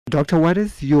Doctor, what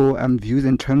is your views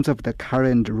in terms of the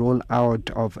current rollout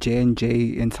of J&J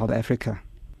in South Africa?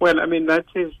 Well, I mean, that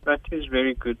is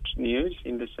very good news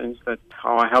in the sense that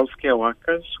our healthcare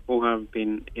workers who have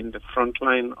been in the front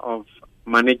line of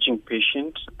managing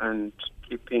patients and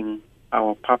keeping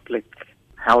our public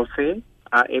healthy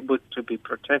are able to be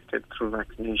protected through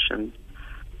vaccination.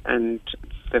 And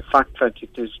the fact that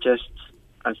it is just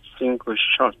a single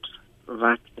shot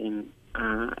vaccine,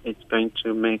 it's going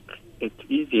to make it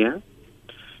easier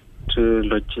to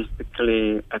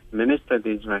logistically administer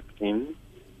these vaccines.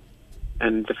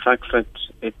 And the fact that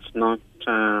it's not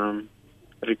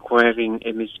requiring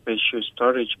any special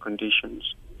storage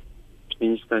conditions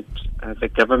means that the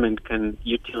government can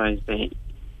utilize the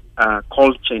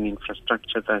cold chain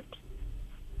infrastructure that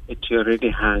it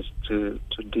already has to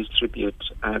distribute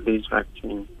these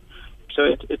vaccines. So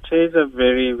it is a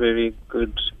very, very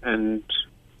good and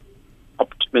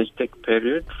optimistic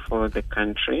period for the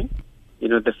country. You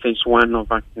know, the phase 1 of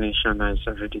vaccination has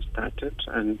already started,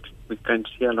 and we can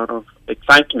see a lot of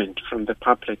excitement from the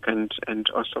public and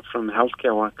also from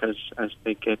healthcare workers as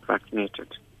they get vaccinated.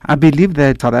 I believe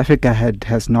that South Africa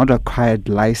has not acquired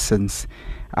license.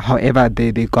 However,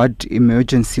 they got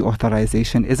emergency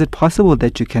authorization. Is it possible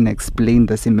that you can explain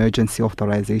this emergency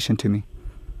authorization to me?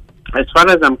 As far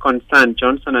as I'm concerned,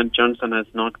 Johnson & Johnson has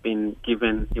not been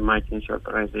given emergency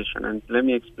authorization. And let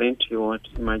me explain to you what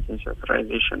emergency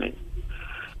authorization is.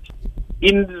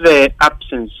 In the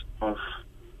absence of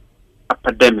a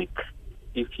pandemic,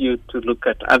 if you to look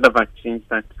at other vaccines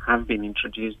that have been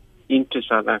introduced into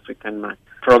South African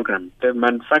program, the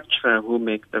manufacturer who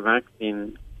makes the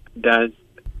vaccine does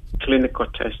clinical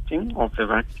testing of the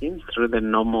vaccine through the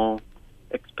normal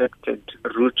expected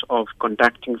route of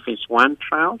conducting phase 1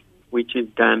 trials, which is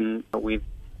done with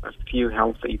a few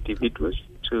healthy individuals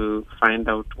to find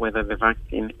out whether the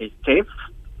vaccine is safe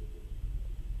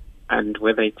and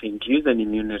whether it induces an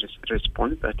immune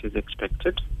response that is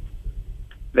expected.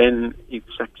 Then, if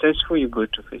successful, you go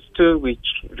to phase 2, which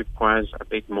requires a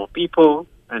bit more people.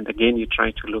 And again, you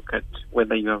try to look at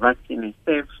whether your vaccine is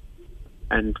safe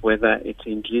and whether it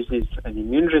induces an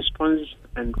immune response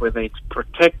and whether it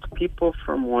protects people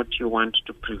from what you want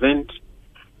to prevent.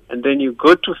 And then you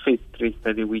go to phase 3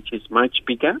 study, which is much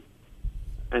bigger.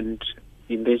 And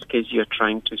in this case, you're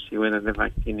trying to see whether the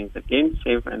vaccine is again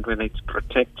safe and whether it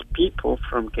protects people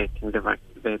from getting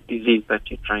the disease that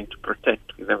you're trying to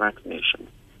protect with the vaccination.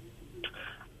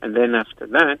 And then after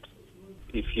that,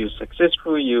 if you're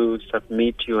successful, you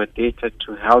submit your data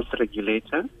to health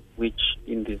regulator, which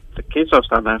in the case of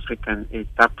South Africa is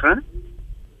SAPRA.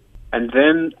 And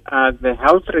then the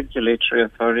health regulatory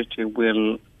authority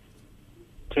will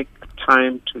take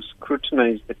time to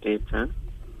scrutinize the data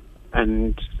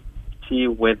and see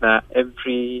whether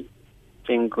every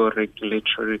single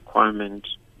regulatory requirement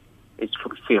is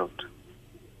fulfilled.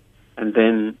 And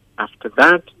then after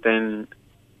that, then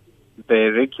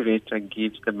the regulator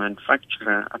gives the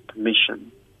manufacturer a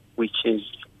permission, which is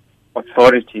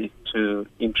authority to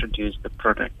introduce the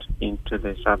product into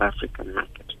the South African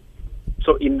market.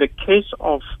 So in the case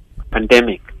of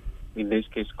pandemic, in this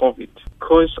case COVID,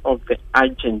 because of the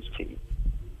urgency,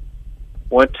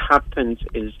 what happens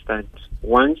is that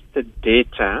once the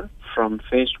data from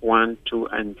phase 1, 2,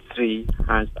 and 3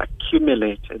 has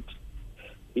accumulated,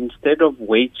 instead of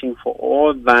waiting for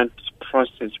all that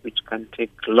process, which can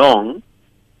take long,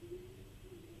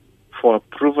 for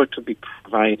approval to be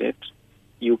provided,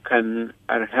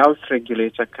 a health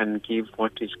regulator can give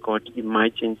what is called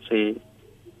emergency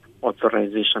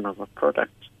authorization of a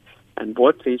product. And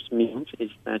what this means is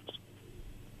that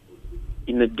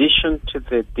in addition to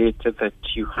the data that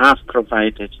you have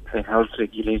provided the health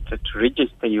regulator to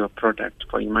register your product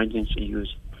for emergency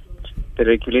use, the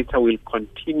regulator will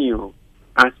continue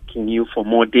asking you for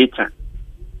more data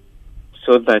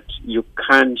so that you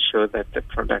can show that the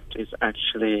product is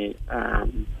actually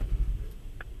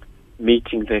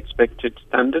meeting the expected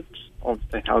standards of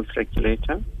the health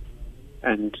regulator,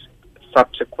 and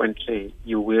subsequently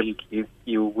you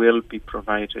will be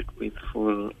provided with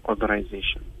full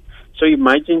authorization. So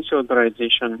emergency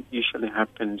authorization usually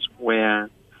happens where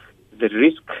the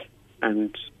risk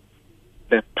and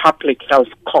the public health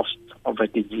cost of a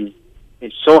disease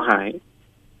is so high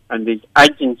and there's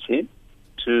urgency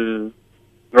to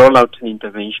roll out an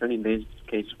intervention, in this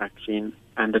case vaccine,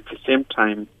 and at the same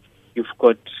time you've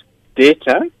got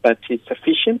data that is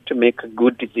sufficient to make a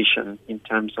good decision in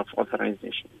terms of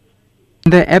authorization.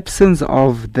 In the absence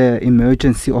of the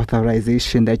emergency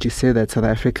authorization that you say that South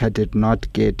Africa did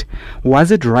not get, was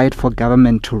it right for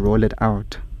government to roll it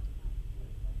out?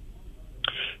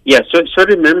 Yeah, so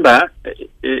remember,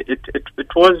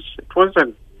 it was a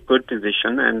good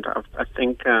decision, and I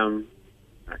think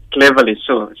cleverly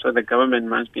so. So the government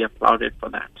must be applauded for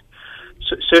that.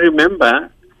 So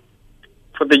remember,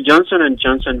 for the Johnson &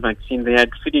 Johnson vaccine, they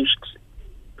had finished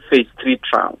phase 3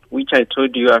 trial, which I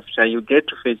told you after you get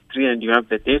to phase 3 and you have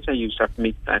the data, you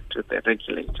submit that to the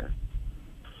regulator.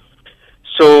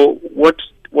 So what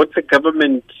the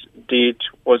government did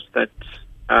was that,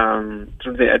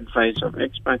 through the advice of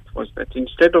experts, was that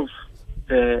instead of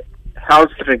the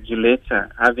health regulator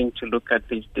having to look at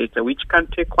this data, which can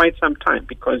take quite some time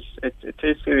because it's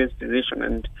a serious decision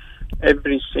and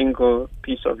every single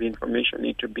piece of information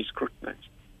needs to be scrutinized.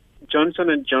 Johnson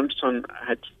 & Johnson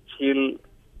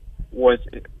was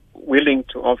willing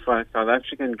to offer South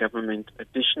African government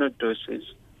additional doses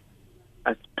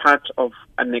as part of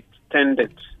an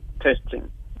extended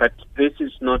testing. But this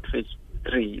is not phase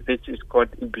 3. This is called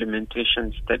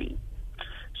implementation study.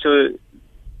 So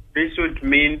this would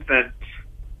mean that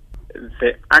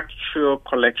the actual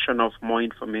collection of more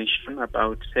information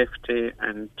about safety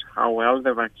and how well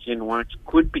the vaccine works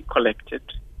could be collected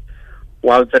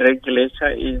while the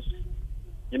regulator is,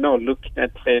 looking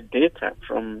at the data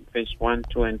from phase 1,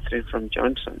 2, and 3 from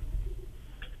Johnson.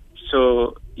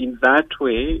 So in that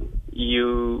way,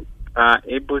 you are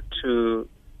able to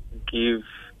give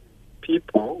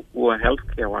people who are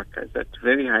healthcare workers at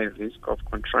very high risk of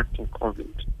contracting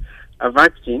COVID a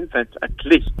vaccine that at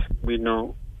least we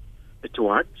know it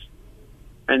works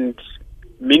and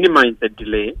minimize the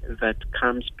delay that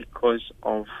comes because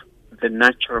of the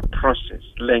natural process,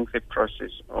 lengthy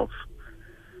process of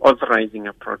authorizing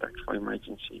a product for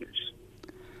emergency use.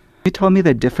 Can you tell me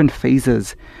the different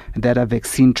phases that a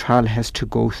vaccine trial has to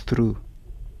go through?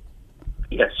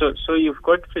 Yeah, so you've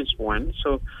got phase 1.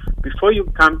 So before you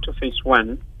come to phase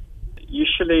 1,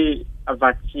 usually a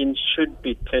vaccine should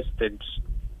be tested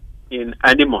in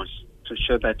animals to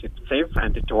show that it's safe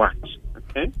and it works,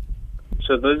 okay?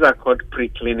 So those are called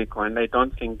preclinical, and I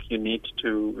don't think you need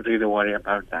to really worry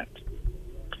about that.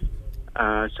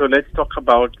 So let's talk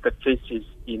about the phases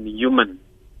in human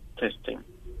testing.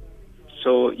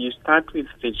 So you start with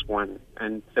phase 1,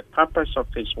 and the purpose of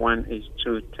phase 1 is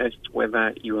to test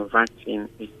whether your vaccine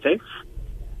is safe,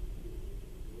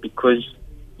 because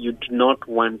you do not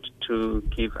want to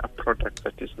give a product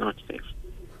that is not safe.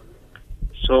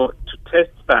 So to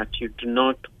test that, you do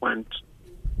not want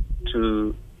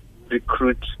to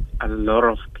recruit a lot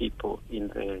of people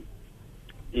in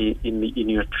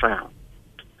your trial.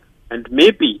 And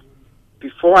maybe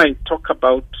before I talk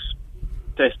about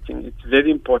testing, it's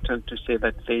very important to say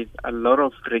that there is a lot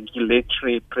of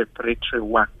regulatory preparatory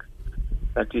work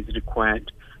that is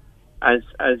required. As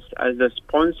a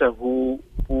sponsor who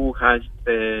has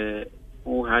the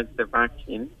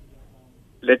vaccine,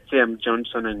 let's say I'm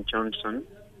Johnson & Johnson,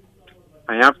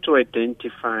 I have to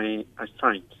identify a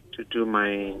site to do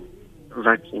my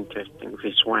vaccine testing,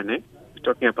 phase 1. We're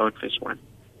talking about phase 1.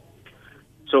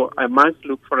 So I must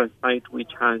look for a site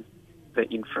which has the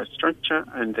infrastructure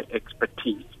and the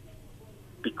expertise,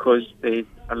 because there's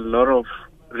a lot of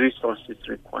resources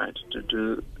required to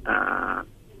do a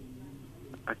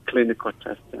clinical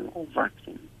testing of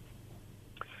vaccine.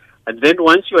 And then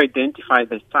once you identify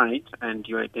the site and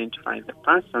you identify the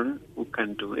person who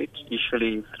can do it,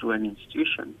 usually through an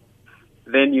institution,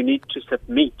 then you need to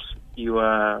submit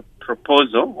your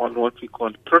proposal, or what we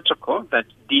call protocol, that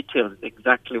details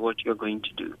exactly what you're going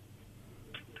to do.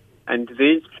 And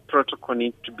this protocol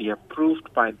needs to be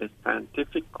approved by the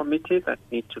scientific committee that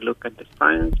need to look at the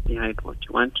science behind what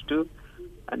you want to do.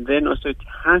 And then also it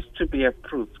has to be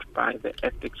approved by the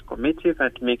ethics committee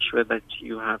that makes sure that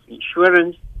you have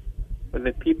insurance for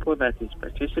the people that is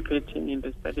participating in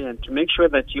the study, and to make sure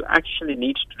that you actually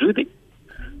need to do this.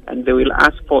 And they will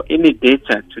ask for any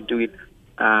data to do with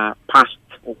past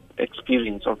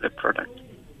experience of the product.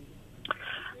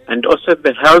 And also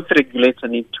the health regulator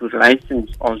needs to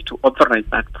license or to authorize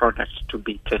that product to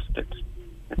be tested.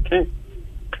 Okay.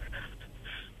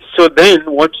 So then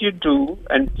what you do,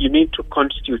 and you need to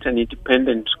constitute an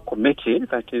independent committee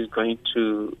that is going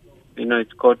to,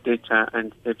 it's called Data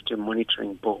and Safety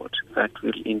Monitoring Board, that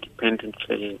will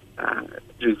independently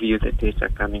review the data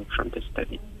coming from the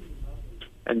study.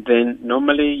 And then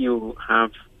normally you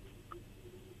have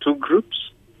 2 groups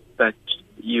that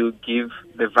you give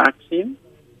the vaccine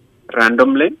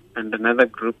randomly, and another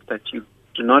group that you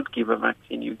do not give a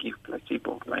vaccine, you give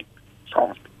placebo, like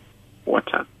salt,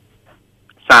 water,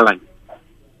 saline.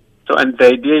 So, and the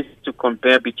idea is to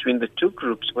compare between the 2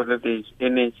 groups whether there is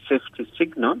any safety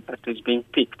signal that is being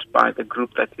picked by the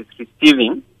group that is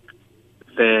receiving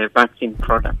the vaccine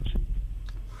product.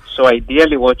 So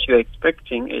ideally what you're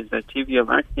expecting is that if your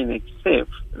vaccine is safe,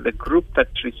 the group that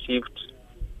received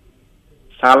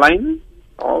saline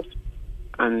of,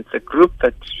 and the group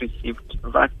that received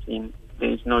vaccine,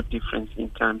 there is no difference in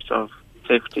terms of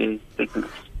safety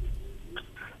signals.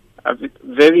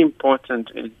 Very important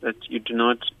is that you do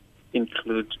not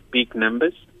include big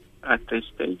numbers at this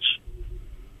stage.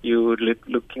 You're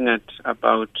looking at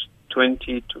about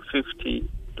 20 to 50,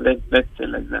 let's say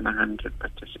less than 100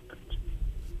 participants.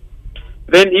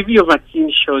 Then if your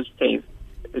vaccine shows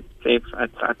it's safe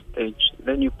at that stage,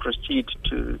 then you proceed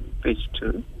to phase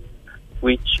 2,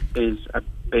 which is a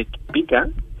bit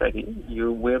bigger study.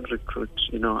 You will recruit,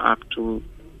 up to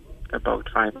about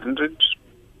 500,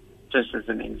 just as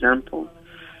an example.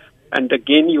 And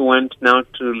again, you want now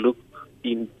to look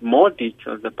in more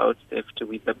details about safety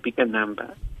with a bigger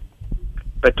number.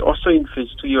 But also in phase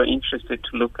 2, you're interested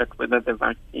to look at whether the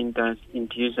vaccine does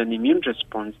induce an immune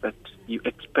response that you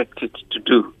expect it to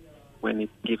do when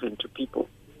it's given to people.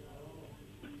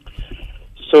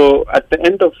 So at the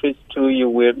end of phase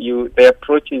 2, the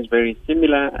approach is very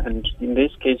similar, and in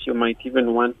this case, you might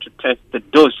even want to test the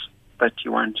dose that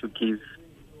you want to give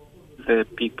the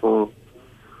people.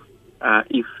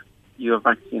 If your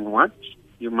vaccine works,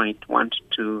 you might want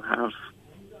to have,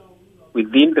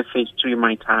 within the phase 2,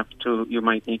 you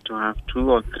might need to have 2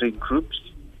 or 3 groups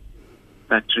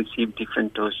that receive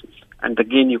different doses. And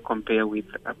again, you compare with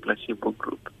a placebo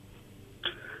group.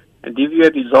 And if your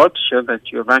results show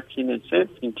that your vaccine is safe,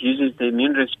 induces the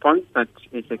immune response that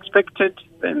is expected,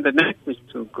 then the next is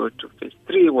to go to phase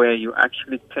 3, where you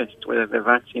actually test whether the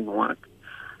vaccine works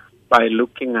by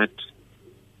looking at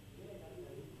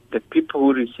the people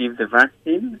who receive the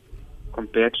vaccine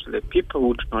compared to the people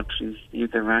who do not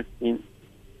receive the vaccine.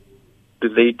 Do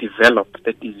they develop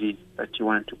the disease that you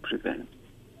want to prevent?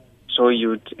 So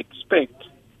you'd expect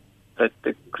that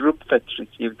the group that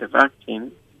received the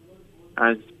vaccine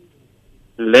has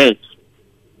less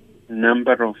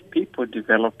number of people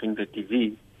developing the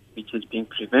disease, which is being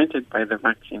prevented by the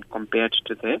vaccine, compared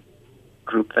to the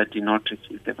group that did not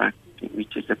receive the vaccine,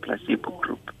 which is a placebo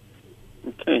group.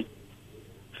 Okay.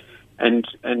 And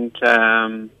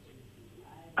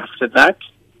after that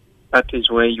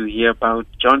is where you hear about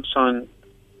Johnson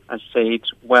has said,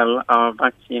 well, our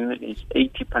vaccine is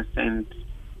 80%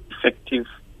 effective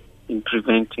in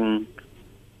preventing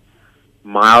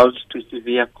mild to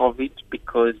severe COVID,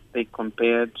 because they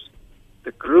compared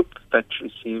the group that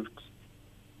received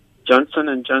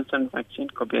Johnson & Johnson vaccine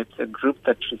compared to the group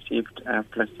that received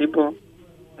placebo,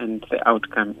 and the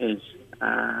outcome is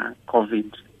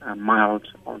COVID mild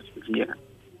or severe.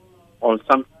 Or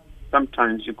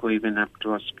sometimes you go even up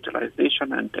to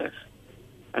hospitalization and death.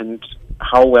 And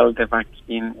how well the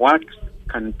vaccine works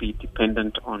can be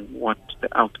dependent on what the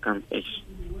outcome is.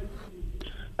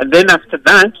 And then after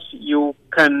that, you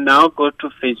can now go to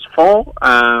phase 4,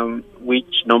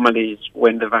 which normally is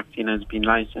when the vaccine has been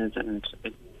licensed and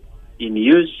in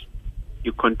use.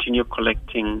 You continue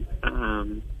collecting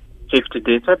safety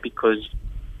data, because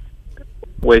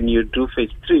when you do phase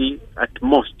 3, at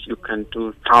most you can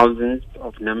do thousands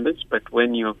of numbers, but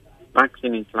when your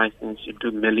vaccine is licensed, you do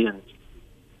millions.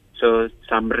 So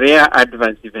some rare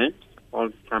adverse events or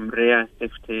some rare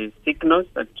safety signals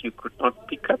that you could not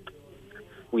pick up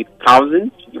with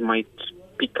thousands, you might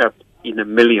pick up in a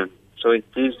million. So it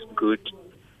is good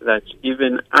that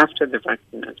even after the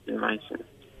vaccine has been licensed,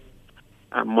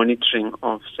 monitoring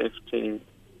of safety.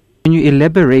 Can you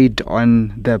elaborate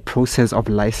on the process of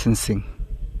licensing?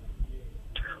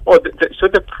 So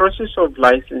the process of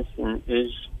licensing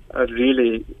is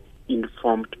really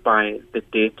informed by the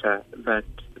data that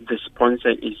the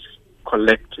sponsor is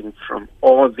collecting from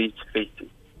all these phases.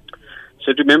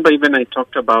 So remember, even I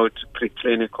talked about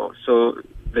preclinical. So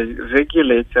the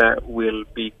regulator will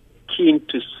be keen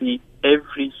to see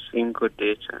every single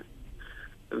data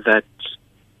that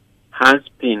has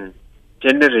been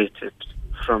generated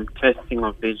from testing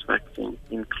of these vaccines,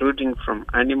 including from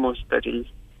animal studies,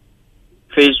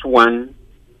 phase 1,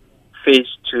 phase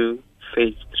 2,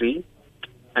 phase 3,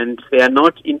 and they are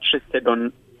not interested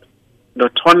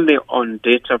not only on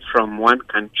data from one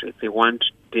country, they want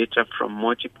data from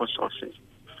multiple sources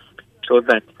so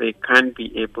that they can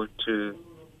be able to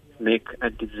make a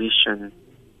decision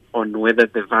on whether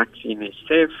the vaccine is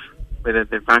safe, whether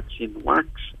the vaccine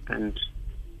works, and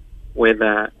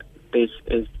whether this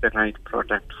is the right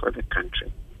product for the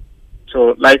country.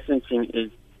 So licensing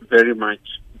is very much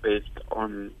based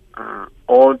on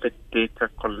all the data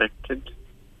collected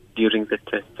during the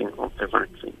testing of the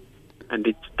vaccine. And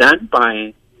it's done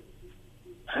by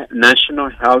national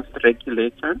health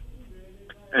regulator,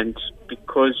 and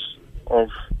because of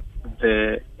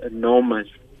the enormous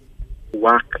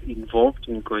work involved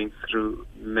in going through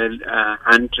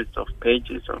hundreds of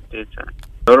pages of data,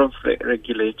 lot of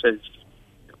regulators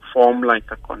form like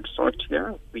a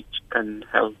consortia which can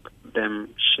help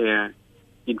them share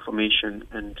information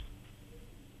and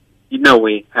in a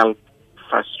way help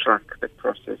fast track the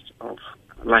process of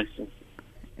licensing.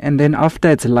 And then after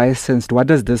it's licensed, what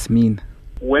does this mean?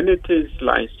 When it is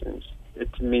licensed,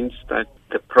 it means that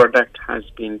the product has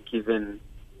been given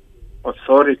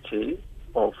authority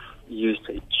of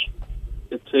usage.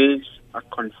 It is a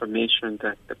confirmation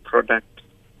that the product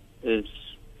is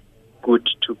good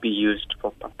to be used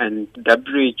for. And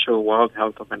WHO, World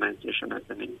Health Organization, as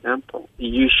an example,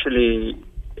 usually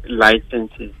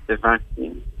licenses the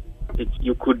vaccine.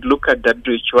 You could look at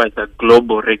WHO as a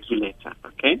global regulator,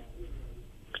 okay?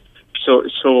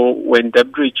 So when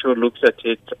WHO looks at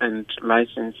it and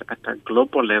licenses at a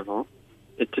global level,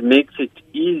 it makes it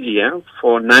easier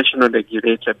for national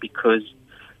regulator because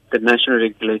the national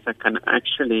regulator can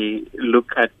actually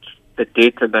look at the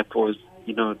data that was,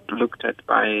 looked at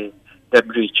by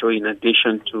WHO in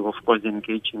addition to, of course,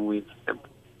 engaging with the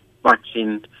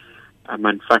vaccine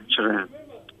manufacturer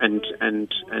and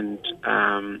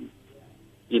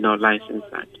license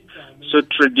that. So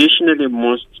traditionally,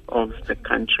 most of the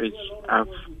countries have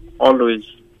always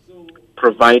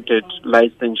provided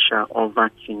licensure of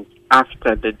vaccines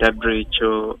after the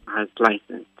WHO has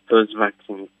licensed those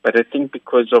vaccines. But I think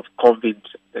because of COVID,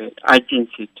 the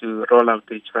urgency to roll out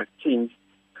these vaccines,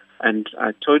 and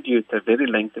I told you it's a very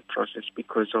lengthy process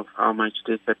because of how much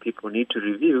data people need to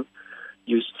review,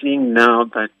 you're seeing now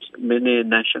that many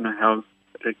national health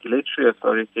regulatory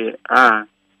authorities are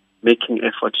making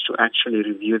efforts to actually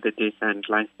review the data and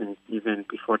license even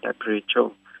before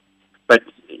WHO. But,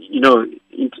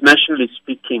 internationally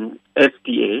speaking,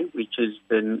 FDA, which is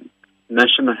the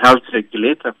national health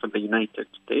regulator for the United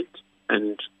States,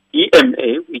 and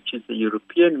EMA, which is the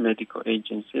European Medical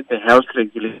Agency, the health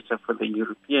regulator for the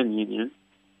European Union,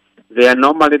 they are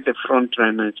normally the front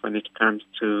runners when it comes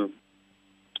to,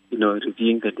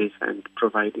 reviewing the data and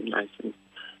providing license.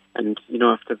 And,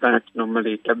 after that,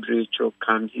 normally WHO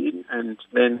comes in, and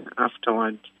then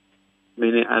afterwards,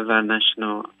 many other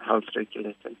national health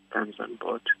regulators comes on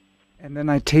board. And then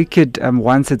I take it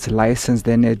once it's licensed,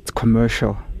 then it's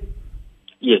commercial.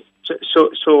 Yes.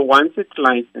 So once it's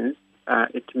licensed,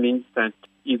 it means that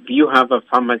if you have a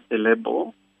pharmacy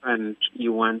label and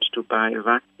you want to buy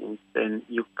vaccines, then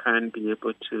you can be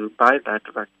able to buy that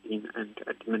vaccine and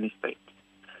administer it.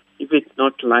 If it's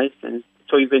not licensed,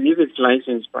 so even if it's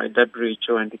licensed by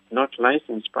WHO and it's not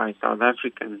licensed by South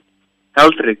African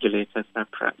health regulators,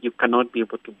 you cannot be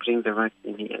able to bring the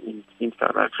vaccine here in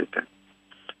South Africa.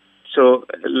 So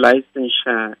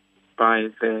licensure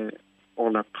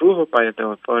or approval by the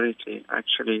authority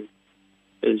actually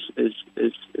is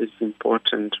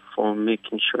important for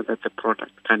making sure that the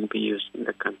product can be used in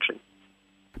the country.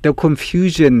 The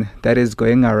confusion that is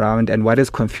going around and what is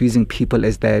confusing people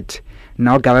is that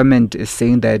now government is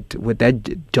saying that with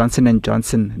that Johnson &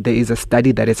 Johnson, there is a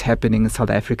study that is happening in South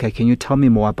Africa. Can you tell me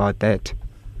more about that?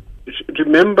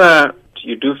 Remember,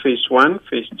 you do phase 1,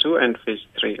 phase 2, and phase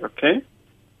 3, okay?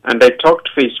 And I talked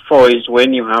phase 4 is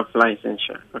when you have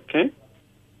licensure, okay?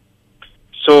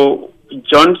 So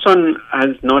Johnson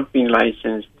has not been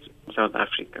licensed in South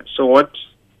Africa. So what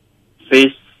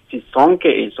phase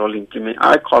Sisonke is all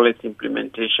I call it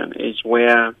implementation, is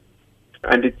where,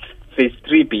 and it's phase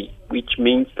 3B, which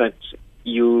means that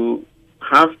you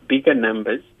have bigger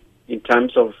numbers in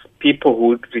terms of people who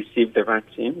would receive the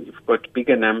vaccine. You've got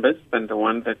bigger numbers than the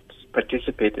one that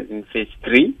participated in phase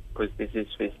 3, because this is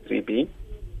phase 3B.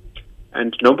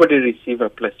 And nobody received a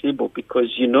placebo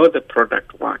because the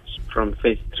product works from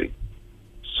phase 3.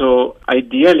 So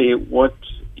ideally, what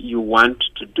you want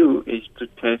to do is to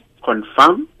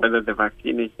confirm whether the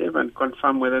vaccine is safe and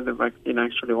confirm whether the vaccine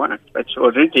actually works. But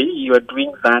already you are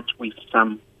doing that with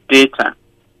some data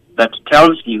that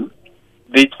tells you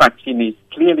this vaccine is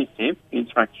clearly safe, this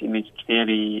vaccine is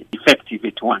clearly effective,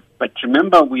 it works. But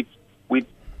remember, with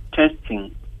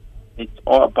testing, it's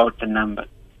all about the numbers.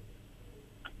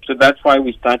 So that's why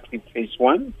we start with phase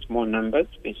 1, small numbers,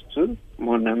 phase 2,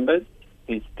 more numbers,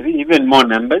 phase 3, even more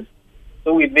numbers.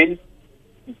 So within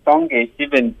Sisonke,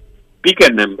 even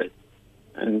bigger numbers.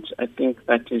 And I think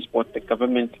that is what the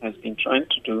government has been trying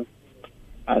to do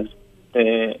as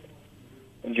the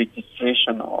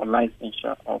registration or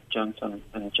licensure of Johnson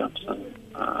 & Johnson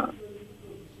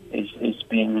is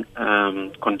being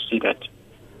considered.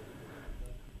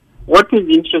 What is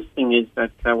interesting is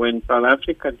that when South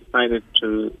Africa decided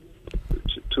to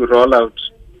roll out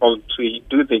or to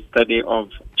do the study of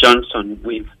Johnson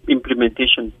with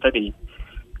implementation study,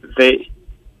 the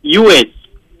U.S.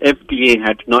 FDA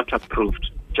had not approved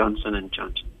Johnson &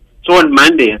 Johnson. So on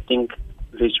Monday, I think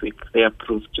this week, they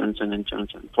approved Johnson &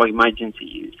 Johnson for emergency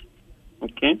use.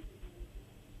 Okay?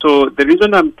 So the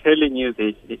reason I'm telling you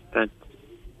this is that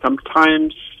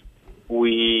sometimes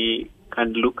we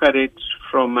can look at it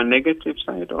from a negative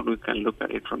side or we can look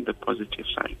at it from the positive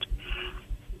side.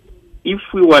 If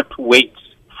we were to wait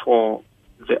for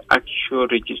the actual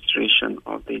registration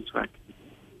of these vaccines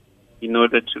in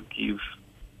order to give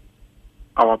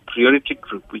our priority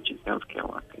group, which is healthcare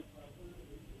workers,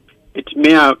 it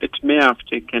may have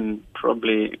taken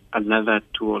probably another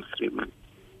 2 or 3 months.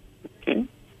 Okay?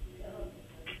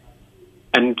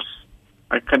 And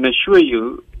I can assure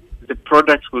you the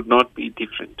product would not be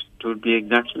different. It would be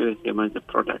exactly the same as the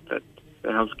product that the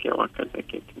healthcare workers are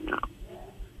getting now.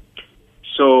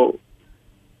 So,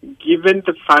 given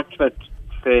the fact that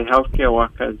the healthcare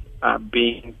workers are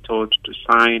being told to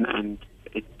sign and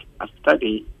it's a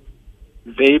study,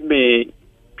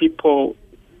 people,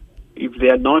 if they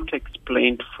are not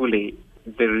explained fully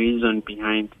the reason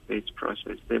behind this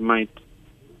process, they might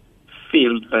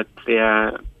feel that they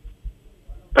are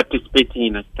participating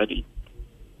in a study,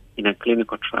 in a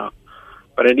clinical trial.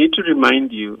 But I need to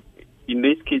remind you, in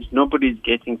this case, nobody is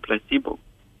getting placebo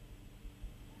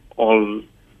or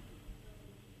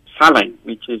saline,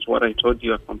 which is what I told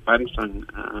you, a comparison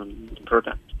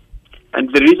product. And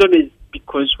the reason is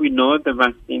because we know the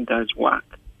vaccine does work.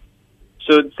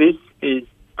 So this is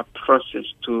a process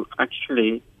to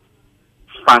actually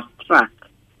fast-track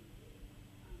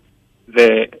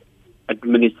the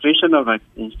administration of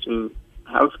vaccines to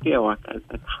healthcare workers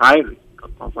at high risk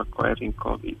of acquiring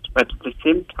COVID, but at the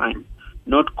same time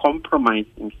not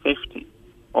compromising safety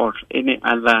or any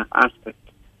other aspect.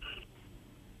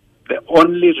 The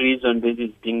only reason this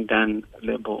is being done,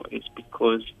 Lebo, is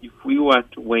because if we were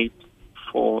to wait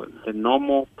for the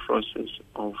normal process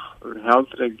of health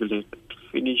regulators to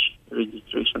finish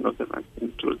registration of the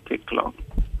vaccine, it will take long.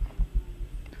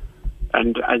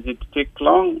 And as it takes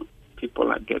long,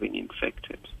 people are getting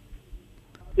infected.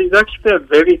 It's actually a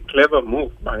very clever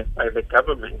move by the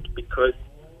government, because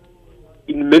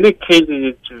in many cases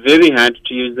it's very hard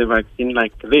to use a vaccine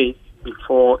like this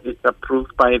before it's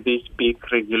approved by these big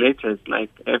regulators like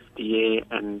FDA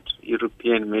and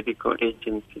European Medical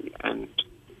Agency and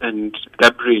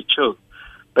WHO.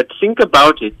 But think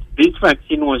about it, this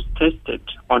vaccine was tested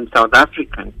on South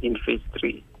Africans in phase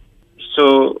 3.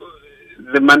 So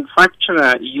the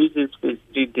manufacturer uses phase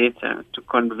 3 data to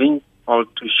convince or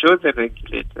to show the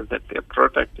regulator that their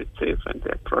product is safe and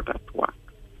their product works.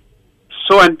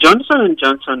 So, and Johnson &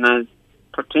 Johnson has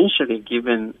potentially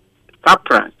given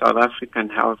SAHPRA, South African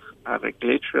Health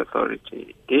Regulatory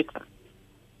Authority, data.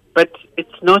 But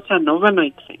it's not an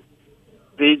overnight thing.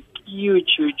 There's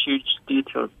huge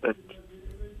details that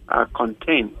are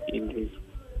contained in this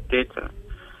data.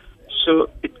 So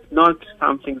it's not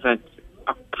something that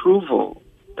approval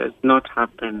does not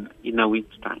happen in a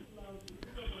week's time.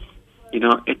 You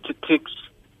know, it takes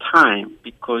time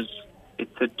because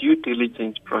it's a due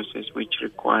diligence process which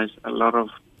requires a lot of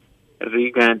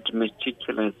rigor and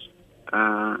meticulous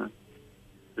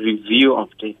review of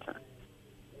data.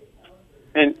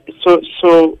 And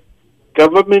so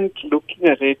government looking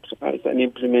at it as an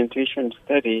implementation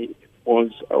study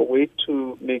was a way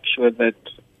to make sure that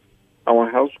our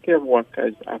healthcare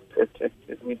workers are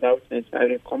protected without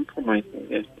necessarily compromising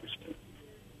their safety.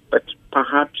 But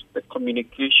perhaps the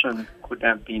communication could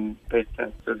have been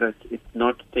better so that it's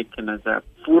not taken as a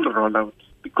full rollout,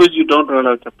 because you don't roll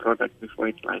out a product before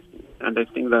it's licensed. And I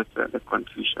think that's where the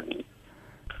confusion is.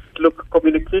 Look,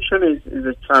 communication is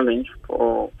a challenge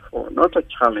for not a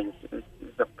challenge,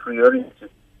 it's a priority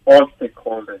for all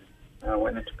stakeholders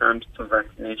when it comes to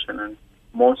vaccination, and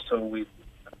more so with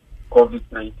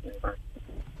COVID-19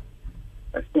 vaccine.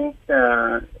 I think,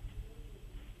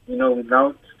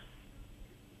 without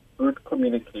good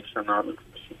communication, or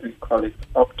we call it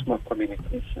optimal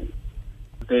communication,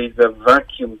 there is a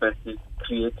vacuum that is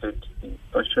created in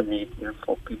social media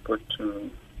for people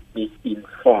to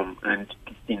misinform and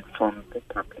disinform the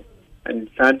public. And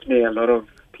sadly, a lot of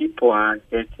people are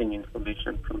getting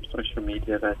information from social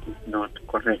media that is not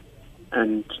correct.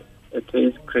 And it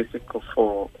is critical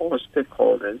for all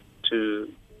stakeholders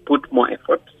to put more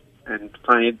effort and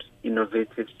find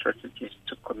innovative strategies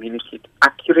to communicate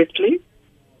accurately,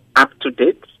 up to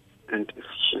date, and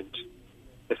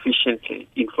efficiently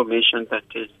information that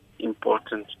is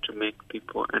important to make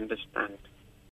people understand